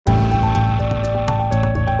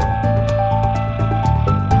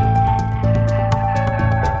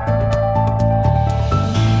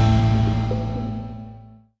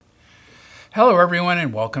Hello, everyone,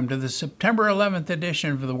 and welcome to the September 11th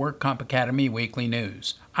edition of the WorkComp Academy Weekly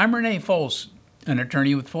News. I'm Renee Fols, an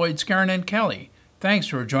attorney with Floyd, Skeren & Kelly. Thanks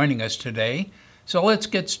for joining us today. So let's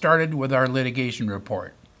get started with our litigation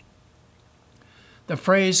report. The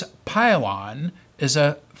phrase pile-on is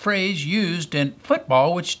a phrase used in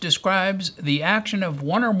football which describes the action of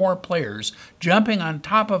one or more players jumping on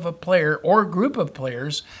top of a player or group of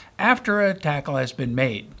players after a tackle has been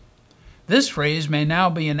made. This phrase may now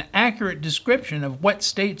be an accurate description of what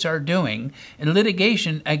states are doing in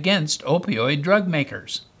litigation against opioid drug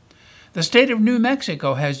makers. The state of New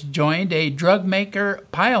Mexico has joined a drug maker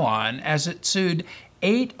pile-on as it sued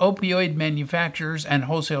 8 opioid manufacturers and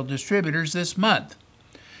wholesale distributors this month.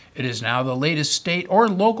 It is now the latest state or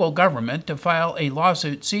local government to file a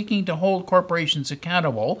lawsuit seeking to hold corporations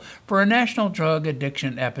accountable for a national drug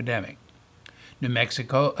addiction epidemic. New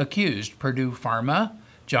Mexico accused Purdue Pharma,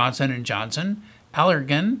 Johnson & Johnson,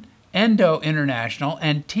 Allergan, Endo International,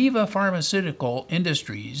 and Teva Pharmaceutical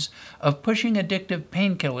Industries of pushing addictive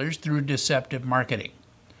painkillers through deceptive marketing.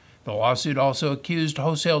 The lawsuit also accused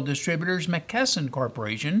wholesale distributors McKesson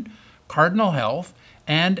Corporation, Cardinal Health,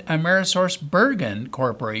 and AmerisourceBergen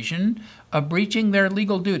Corporation of breaching their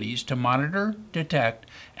legal duties to monitor, detect,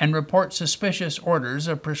 and report suspicious orders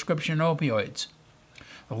of prescription opioids.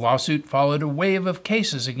 The lawsuit followed a wave of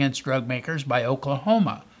cases against drug makers by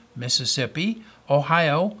Oklahoma, Mississippi,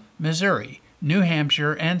 Ohio, Missouri, New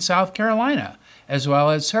Hampshire, and South Carolina, as well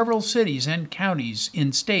as several cities and counties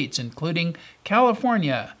in states including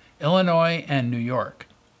California, Illinois, and New York.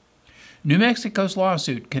 New Mexico's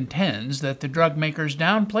lawsuit contends that the drug makers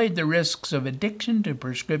downplayed the risks of addiction to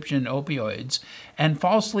prescription opioids and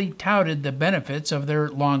falsely touted the benefits of their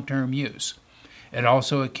long-term use. It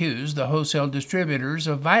also accused the wholesale distributors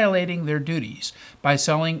of violating their duties by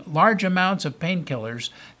selling large amounts of painkillers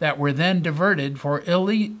that were then diverted for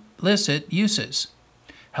illicit uses,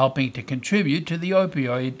 helping to contribute to the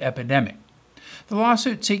opioid epidemic. The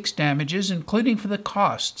lawsuit seeks damages, including for the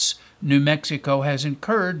costs New Mexico has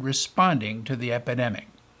incurred responding to the epidemic.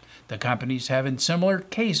 The companies have in similar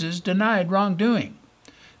cases denied wrongdoing.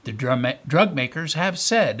 The drug makers have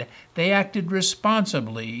said they acted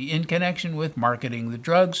responsibly in connection with marketing the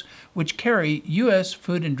drugs, which carry U.S.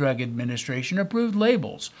 Food and Drug Administration approved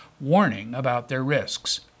labels warning about their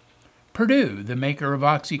risks. Purdue, the maker of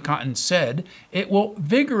OxyContin, said it will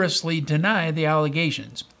vigorously deny the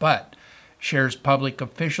allegations, but shares public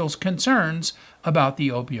officials' concerns about the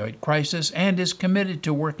opioid crisis and is committed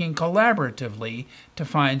to working collaboratively to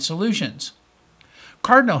find solutions.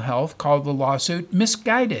 Cardinal Health called the lawsuit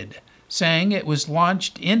misguided, saying it was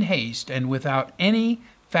launched in haste and without any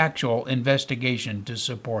factual investigation to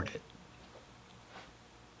support it.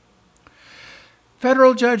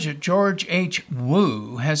 Federal Judge George H.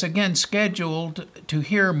 Wu has again scheduled to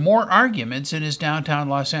hear more arguments in his downtown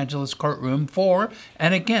Los Angeles courtroom for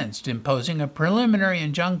and against imposing a preliminary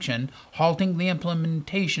injunction halting the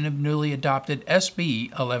implementation of newly adopted SB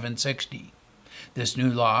 1160. This new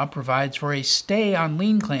law provides for a stay on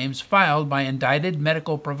lien claims filed by indicted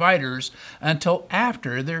medical providers until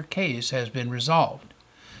after their case has been resolved.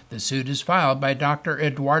 The suit is filed by Dr.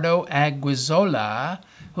 Eduardo Aguizola,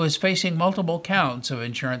 who is facing multiple counts of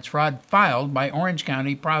insurance fraud filed by Orange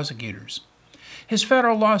County prosecutors. His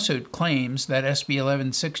federal lawsuit claims that SB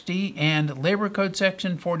 1160 and Labor Code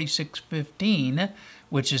Section 4615,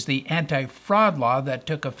 which is the anti-fraud law that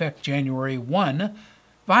took effect January 1,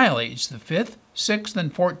 violates the 5th, 6th,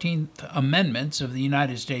 and 14th Amendments of the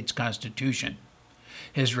United States Constitution.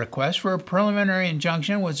 His request for a preliminary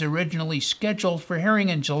injunction was originally scheduled for hearing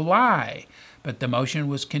in July, but the motion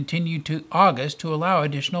was continued to August to allow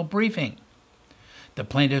additional briefing. The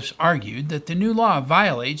plaintiffs argued that the new law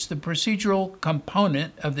violates the procedural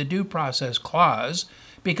component of the Due Process Clause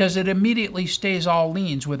because it immediately stays all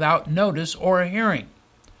liens without notice or a hearing.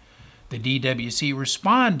 The DWC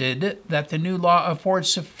responded that the new law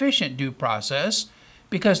affords sufficient due process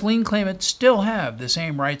because lien claimants still have the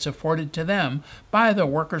same rights afforded to them by the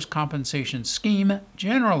workers' compensation scheme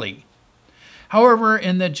generally. However,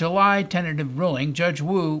 in the July tentative ruling, Judge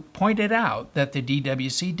Wu pointed out that the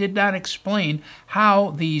DWC did not explain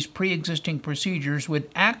how these pre-existing procedures would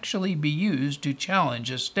actually be used to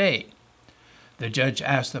challenge a stay. The judge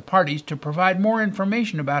asked the parties to provide more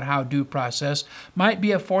information about how due process might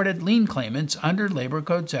be afforded lien claimants under Labor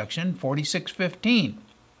Code Section 4615.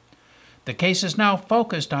 The case is now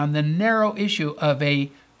focused on the narrow issue of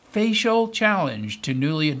a facial challenge to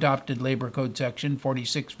newly adopted Labor Code Section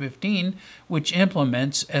 4615, which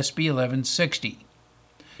implements SB 1160.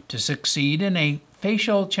 To succeed in a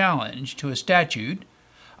facial challenge to a statute,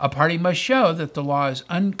 a party must show that the law is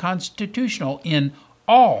unconstitutional in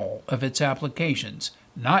all of its applications,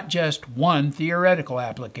 not just one theoretical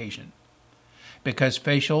application. Because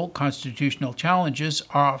facial constitutional challenges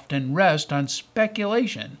often rest on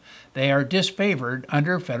speculation, they are disfavored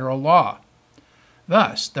under federal law.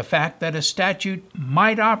 Thus, the fact that a statute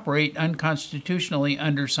might operate unconstitutionally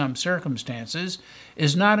under some circumstances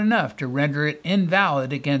is not enough to render it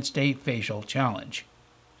invalid against a facial challenge.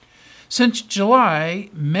 Since July,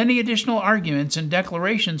 many additional arguments and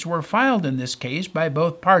declarations were filed in this case by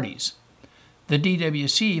both parties. The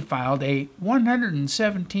DWC filed a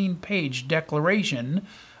 117-page declaration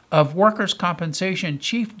of Workers' Compensation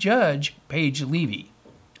Chief Judge Paige Levy.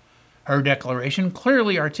 Her declaration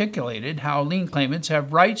clearly articulated how lien claimants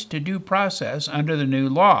have rights to due process under the new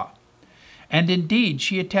law. And indeed,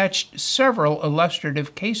 she attached several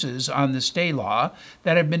illustrative cases on the stay law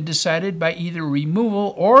that have been decided by either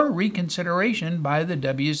removal or reconsideration by the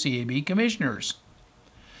WCAB commissioners.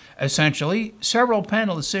 Essentially, several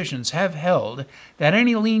panel decisions have held that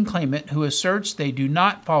any lien claimant who asserts they do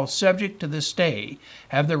not fall subject to the stay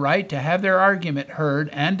have the right to have their argument heard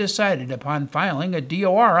and decided upon filing a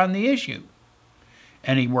DOR on the issue.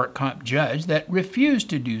 Any work comp judge that refused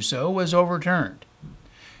to do so was overturned.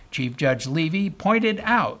 Chief Judge Levy pointed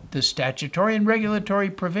out the statutory and regulatory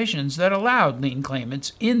provisions that allowed lien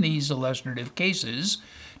claimants in these illustrative cases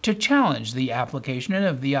to challenge the application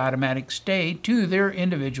of the automatic stay to their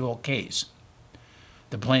individual case.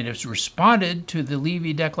 The plaintiffs responded to the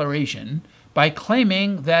Levy declaration by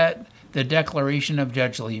claiming that the declaration of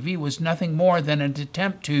Judge Levy was nothing more than an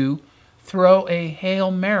attempt to throw a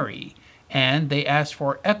Hail Mary, and they asked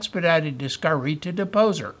for expedited discovery to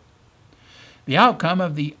depose her. The outcome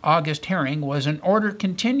of the August hearing was an order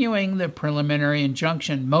continuing the preliminary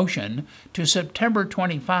injunction motion to September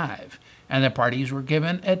 25, and the parties were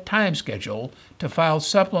given a time schedule to file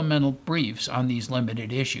supplemental briefs on these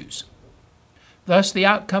limited issues. Thus, the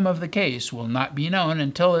outcome of the case will not be known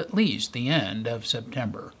until at least the end of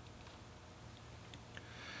September.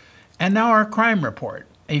 And now our crime report.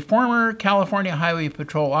 A former California Highway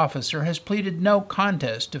Patrol officer has pleaded no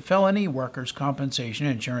contest to felony workers' compensation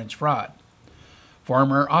insurance fraud.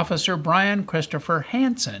 Former Officer Brian Christopher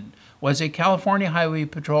Hansen was a California Highway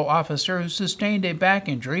Patrol officer who sustained a back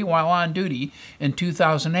injury while on duty in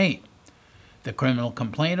 2008. The criminal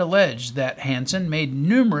complaint alleged that Hansen made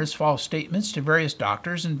numerous false statements to various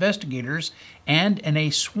doctors, investigators, and in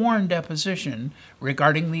a sworn deposition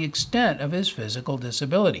regarding the extent of his physical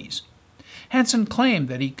disabilities. Hansen claimed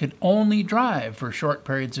that he could only drive for short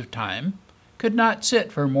periods of time, could not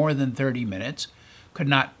sit for more than 30 minutes, could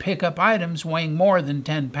not pick up items weighing more than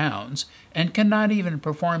 10 pounds, and cannot even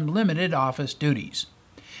perform limited office duties.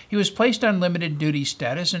 He was placed on limited duty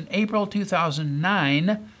status in April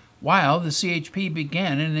 2009 while the CHP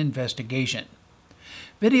began an investigation.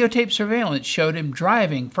 Videotape surveillance showed him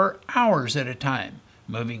driving for hours at a time,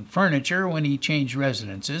 moving furniture when he changed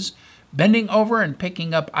residences, bending over and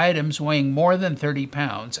picking up items weighing more than 30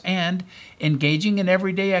 pounds, and engaging in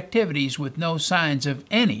everyday activities with no signs of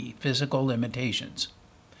any physical limitations.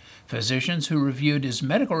 Physicians who reviewed his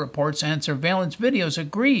medical reports and surveillance videos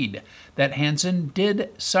agreed that Hansen did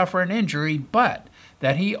suffer an injury, but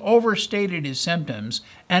that he overstated his symptoms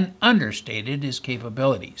and understated his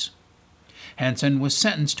capabilities. Hansen was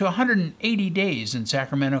sentenced to 180 days in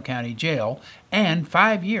Sacramento County Jail and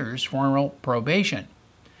 5 years formal probation.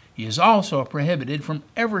 He is also prohibited from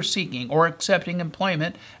ever seeking or accepting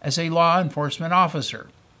employment as a law enforcement officer.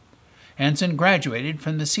 Hansen graduated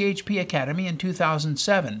from the CHP Academy in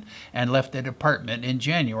 2007 and left the department in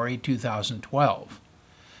January 2012.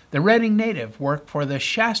 The Redding native worked for the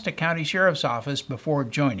Shasta County Sheriff's Office before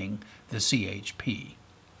joining the CHP.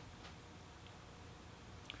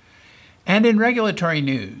 And in regulatory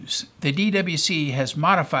news, the DWC has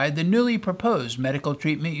modified the newly proposed medical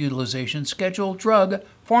treatment utilization schedule drug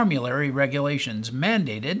formulary regulations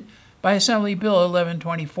mandated by Assembly Bill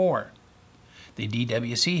 1124. The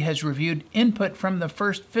DWC has reviewed input from the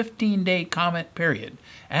first 15-day comment period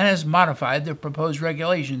and has modified the proposed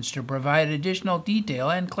regulations to provide additional detail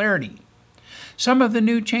and clarity. Some of the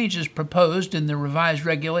new changes proposed in the revised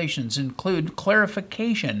regulations include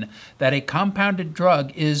clarification that a compounded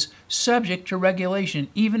drug is subject to regulation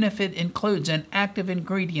even if it includes an active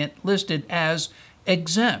ingredient listed as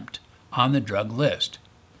exempt on the drug list.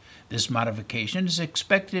 This modification is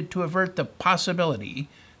expected to avert the possibility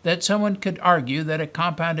that someone could argue that a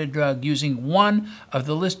compounded drug using one of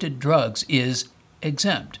the listed drugs is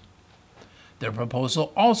exempt. The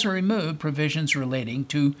proposal also removed provisions relating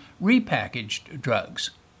to repackaged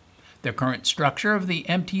drugs. The current structure of the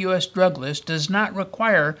MTUS drug list does not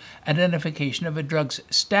require identification of a drug's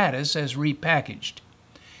status as repackaged.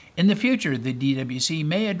 In the future, the DWC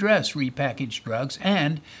may address repackaged drugs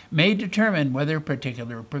and may determine whether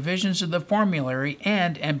particular provisions of the formulary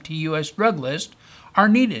and MTUS drug list are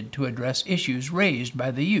needed to address issues raised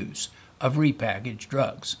by the use of repackaged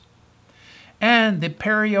drugs. And the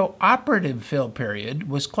perioperative fill period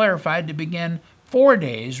was clarified to begin 4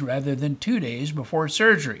 days rather than 2 days before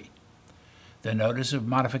surgery. The notice of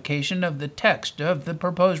modification of the text of the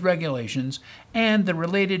proposed regulations and the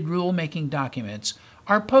related rulemaking documents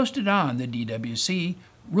are posted on the DWC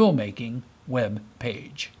rulemaking web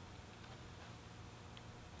page.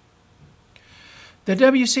 The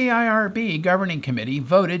WCIRB Governing Committee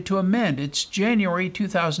voted to amend its January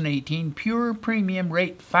 2018 pure premium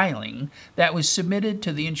rate filing that was submitted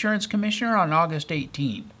to the Insurance Commissioner on August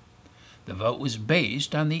 18. The vote was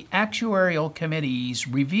based on the Actuarial Committee's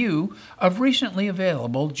review of recently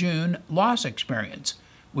available June loss experience,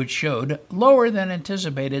 which showed lower than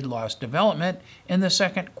anticipated loss development in the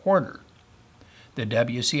second quarter. The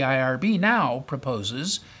WCIRB now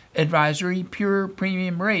proposes advisory pure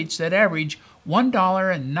premium rates that average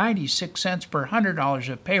 $1.96 per $100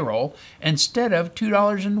 of payroll instead of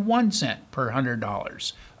 $2.01 per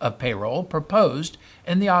 $100 of payroll proposed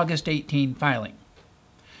in the August 18 filing.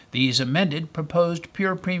 These amended proposed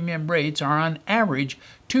pure premium rates are on average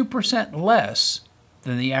 2% less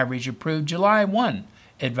than the average approved July 1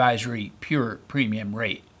 advisory pure premium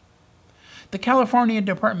rate. The California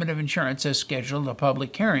Department of Insurance has scheduled a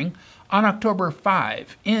public hearing on October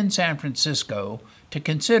 5 in San Francisco to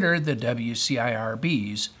consider the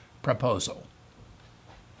WCIRB's proposal.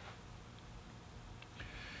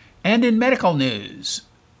 And in medical news,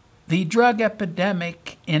 the drug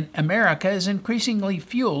epidemic in America is increasingly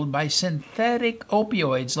fueled by synthetic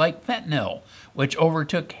opioids like fentanyl, which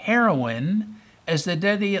overtook heroin as the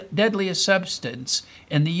deadliest substance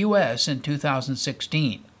in the U.S. in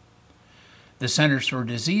 2016. The Centers for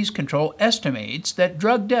Disease Control estimates that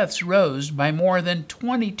drug deaths rose by more than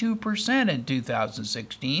 22% in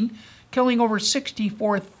 2016, killing over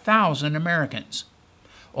 64,000 Americans.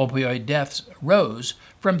 Opioid deaths rose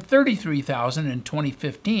from 33,000 in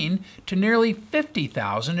 2015 to nearly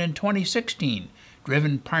 50,000 in 2016,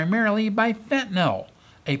 driven primarily by fentanyl,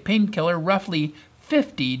 a painkiller roughly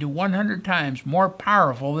 50 to 100 times more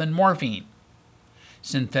powerful than morphine.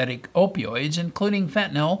 Synthetic opioids, including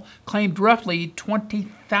fentanyl, claimed roughly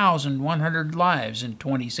 20,100 lives in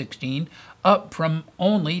 2016, up from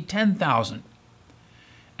only 10,000.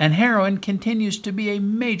 And heroin continues to be a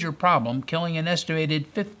major problem, killing an estimated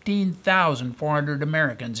 15,400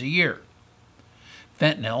 Americans a year.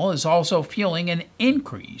 Fentanyl is also fueling an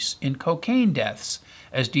increase in cocaine deaths,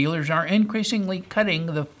 as dealers are increasingly cutting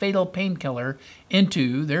the fatal painkiller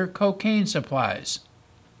into their cocaine supplies.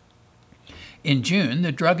 In June,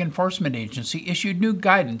 the Drug Enforcement Agency issued new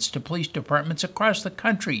guidance to police departments across the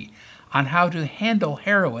country on how to handle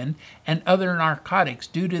heroin and other narcotics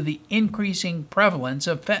due to the increasing prevalence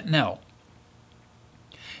of fentanyl.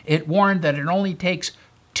 It warned that it only takes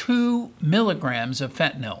 2 milligrams of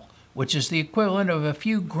fentanyl, which is the equivalent of a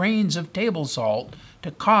few grains of table salt,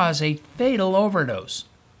 to cause a fatal overdose.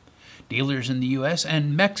 Dealers in the U.S.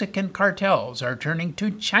 and Mexican cartels are turning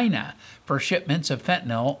to China for shipments of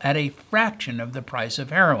fentanyl at a fraction of the price of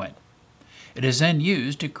heroin. It is then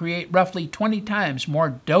used to create roughly 20 times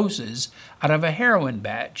more doses out of a heroin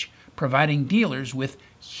batch, providing dealers with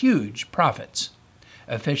huge profits.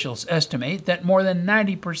 Officials estimate that more than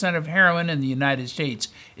 90% of heroin in the United States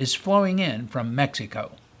is flowing in from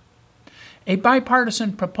Mexico. A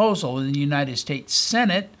bipartisan proposal in the United States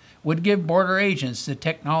Senate would give border agents the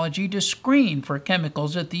technology to screen for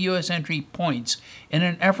chemicals at the U.S. entry points in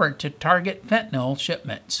an effort to target fentanyl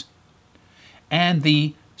shipments. And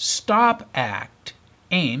the STOP Act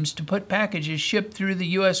aims to put packages shipped through the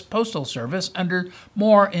U.S. Postal Service under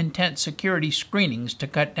more intense security screenings to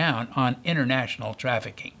cut down on international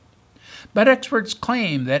trafficking. But experts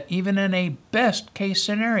claim that even in a best-case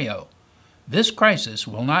scenario, this crisis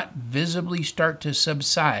will not visibly start to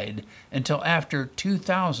subside until after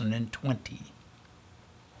 2020.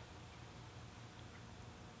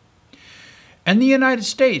 In the United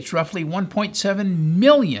States, roughly 1.7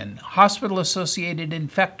 million hospital-associated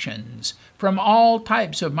infections from all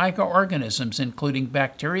types of microorganisms, including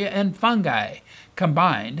bacteria and fungi,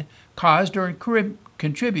 combined, caused or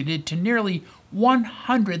contributed to nearly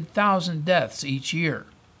 100,000 deaths each year.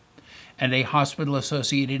 And a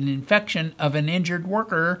hospital-associated infection of an injured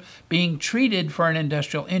worker being treated for an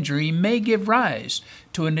industrial injury may give rise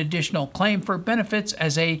to an additional claim for benefits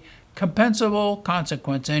as a compensable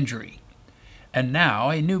consequence injury. And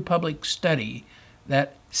now a new public study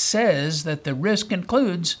that says that the risk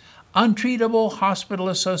includes untreatable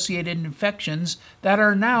hospital-associated infections that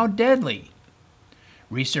are now deadly.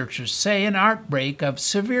 Researchers say an outbreak of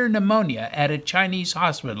severe pneumonia at a Chinese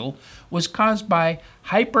hospital was caused by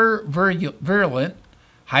hypervirulent,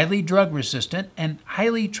 highly drug-resistant, and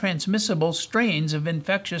highly transmissible strains of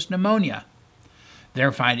infectious pneumonia.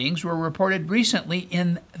 Their findings were reported recently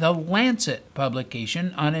in the Lancet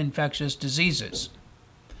publication on infectious diseases.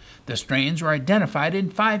 The strains were identified in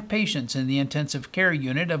 5 patients in the intensive care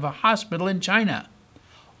unit of a hospital in China.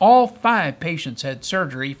 All 5 patients had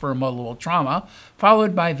surgery for multiple trauma,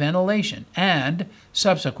 followed by ventilation, and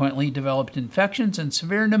subsequently developed infections and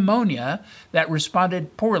severe pneumonia that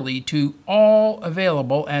responded poorly to all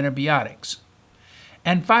available antibiotics.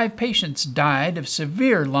 And 5 patients died of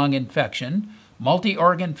severe lung infection,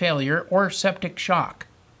 multi-organ failure, or septic shock.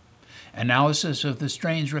 Analysis of the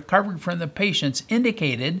strains recovered from the patients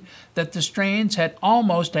indicated that the strains had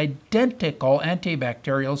almost identical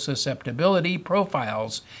antibacterial susceptibility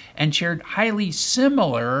profiles and shared highly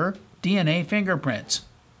similar DNA fingerprints.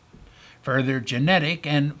 Further genetic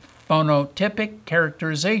and phenotypic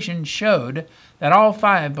characterization showed that all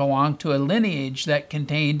 5 belonged to a lineage that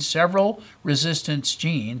contained several resistance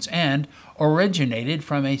genes and originated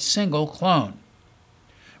from a single clone.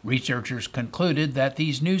 Researchers concluded that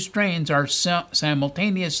these new strains are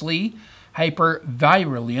simultaneously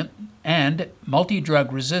hypervirulent and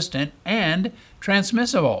multi-drug resistant and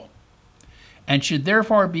transmissible, and should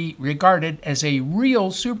therefore be regarded as a real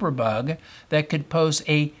superbug that could pose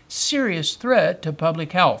a serious threat to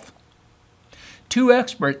public health. 2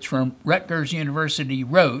 experts from Rutgers University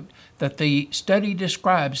wrote that the study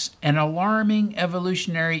describes an alarming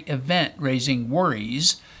evolutionary event raising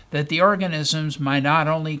worries that the organisms might not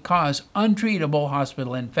only cause untreatable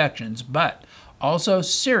hospital infections, but also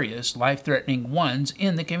serious life-threatening ones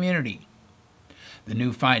in the community. The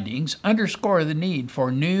new findings underscore the need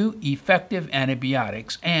for new, effective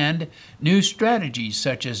antibiotics and new strategies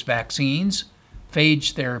such as vaccines,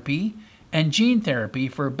 phage therapy, and gene therapy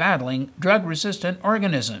for battling drug-resistant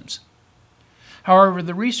organisms. However,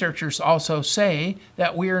 the researchers also say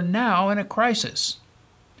that we are now in a crisis.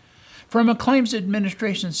 From a claims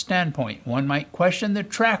administration standpoint, one might question the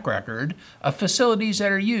track record of facilities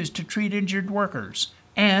that are used to treat injured workers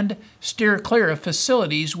and steer clear of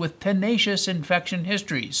facilities with tenacious infection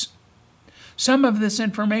histories. Some of this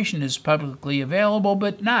information is publicly available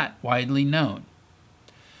but not widely known.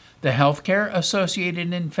 The Healthcare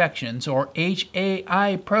Associated Infections, or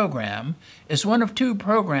HAI program, is one of 2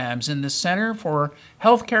 programs in the Center for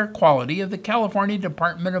Healthcare Quality of the California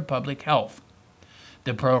Department of Public Health.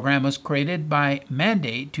 The program was created by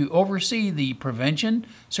mandate to oversee the prevention,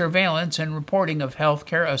 surveillance, and reporting of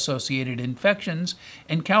healthcare-associated infections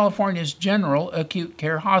in California's general acute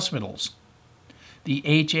care hospitals. The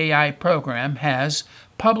HAI program has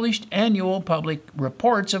published annual public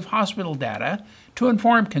reports of hospital data to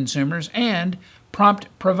inform consumers and prompt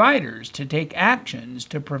providers to take actions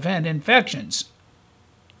to prevent infections.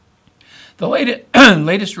 The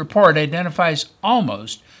latest report identifies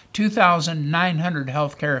almost 2,900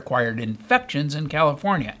 healthcare-acquired infections in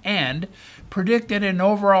California and predicted an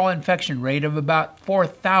overall infection rate of about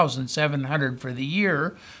 4,700 for the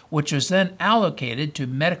year, which was then allocated to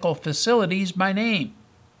medical facilities by name.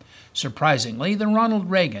 Surprisingly, the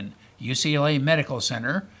Ronald Reagan UCLA Medical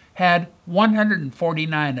Center had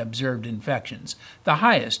 149 observed infections, the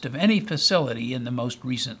highest of any facility in the most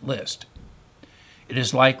recent list. It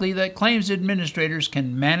is likely that claims administrators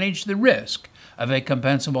can manage the risk of a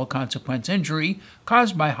compensable consequence injury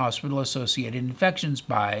caused by hospital-associated infections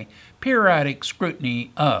by periodic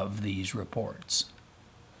scrutiny of these reports.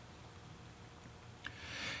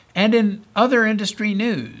 And in other industry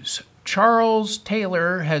news, Charles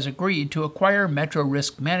Taylor has agreed to acquire Metro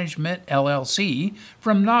Risk Management, LLC,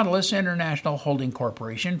 from Nautilus International Holding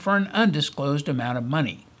Corporation for an undisclosed amount of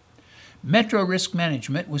money. Metro Risk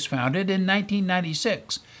Management was founded in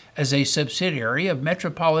 1996 as a subsidiary of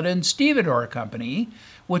Metropolitan Stevedore Company,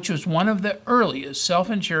 which was one of the earliest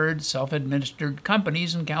self-insured, self-administered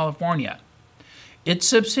companies in California. Its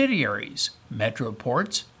subsidiaries, Metro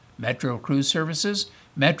Ports, Metro Cruise Services,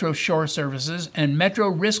 Metro Shore Services, and Metro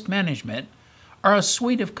Risk Management, are a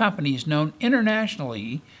suite of companies known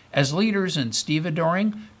internationally as leaders in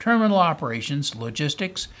stevedoring, terminal operations,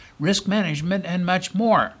 logistics, risk management, and much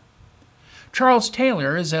more. Charles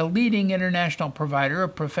Taylor is a leading international provider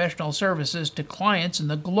of professional services to clients in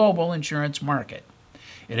the global insurance market.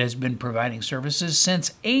 It has been providing services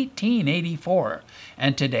since 1884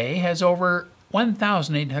 and today has over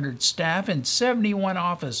 1,800 staff and 71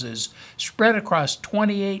 offices spread across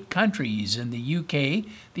 28 countries in the UK,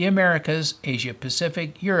 the Americas, Asia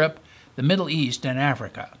Pacific, Europe, the Middle East, and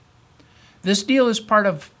Africa. This deal is part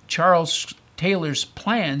of Charles Taylor's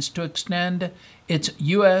plans to extend its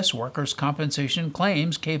U.S. workers' compensation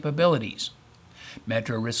claims capabilities.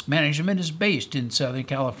 Metro Risk Management is based in Southern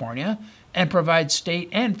California and provides state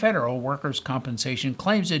and federal workers' compensation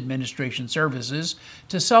claims administration services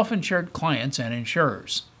to self-insured clients and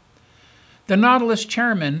insurers. The Nautilus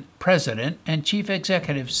chairman, president, and chief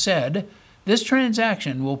executive said this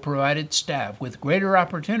transaction will provide its staff with greater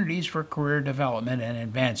opportunities for career development and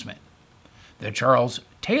advancement. The Charles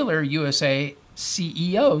Taylor USA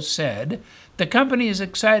CEO said the company is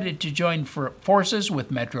excited to join forces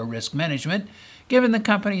with Metro Risk Management, given the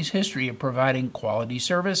company's history of providing quality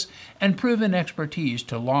service and proven expertise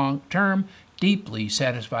to long-term, deeply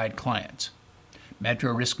satisfied clients.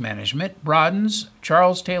 Metro Risk Management broadens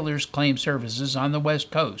Charles Taylor's claim services on the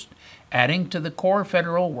West Coast, adding to the core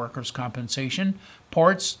federal workers' compensation,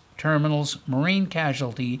 ports, terminals, marine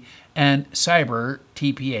casualty, and cyber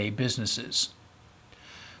TPA businesses.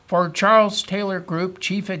 For Charles Taylor Group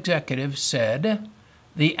chief executive said,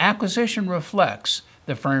 the acquisition reflects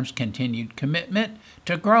the firm's continued commitment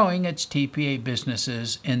to growing its TPA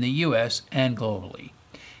businesses in the U.S. and globally.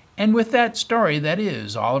 And with that story, that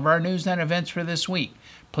is all of our news and events for this week.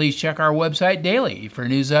 Please check our website daily for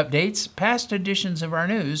news updates, past editions of our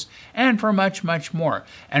news, and for much, much more.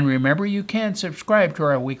 And remember, you can subscribe to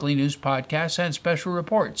our weekly news podcasts and special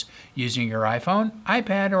reports using your iPhone,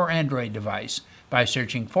 iPad, or Android device by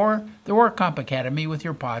searching for the WorkComp Academy with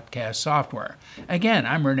your podcast software. Again,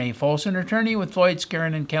 I'm Renee Folsom, attorney with Floyd,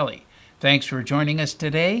 Skeren & Kelly. Thanks for joining us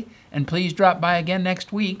today, and please drop by again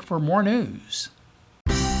next week for more news.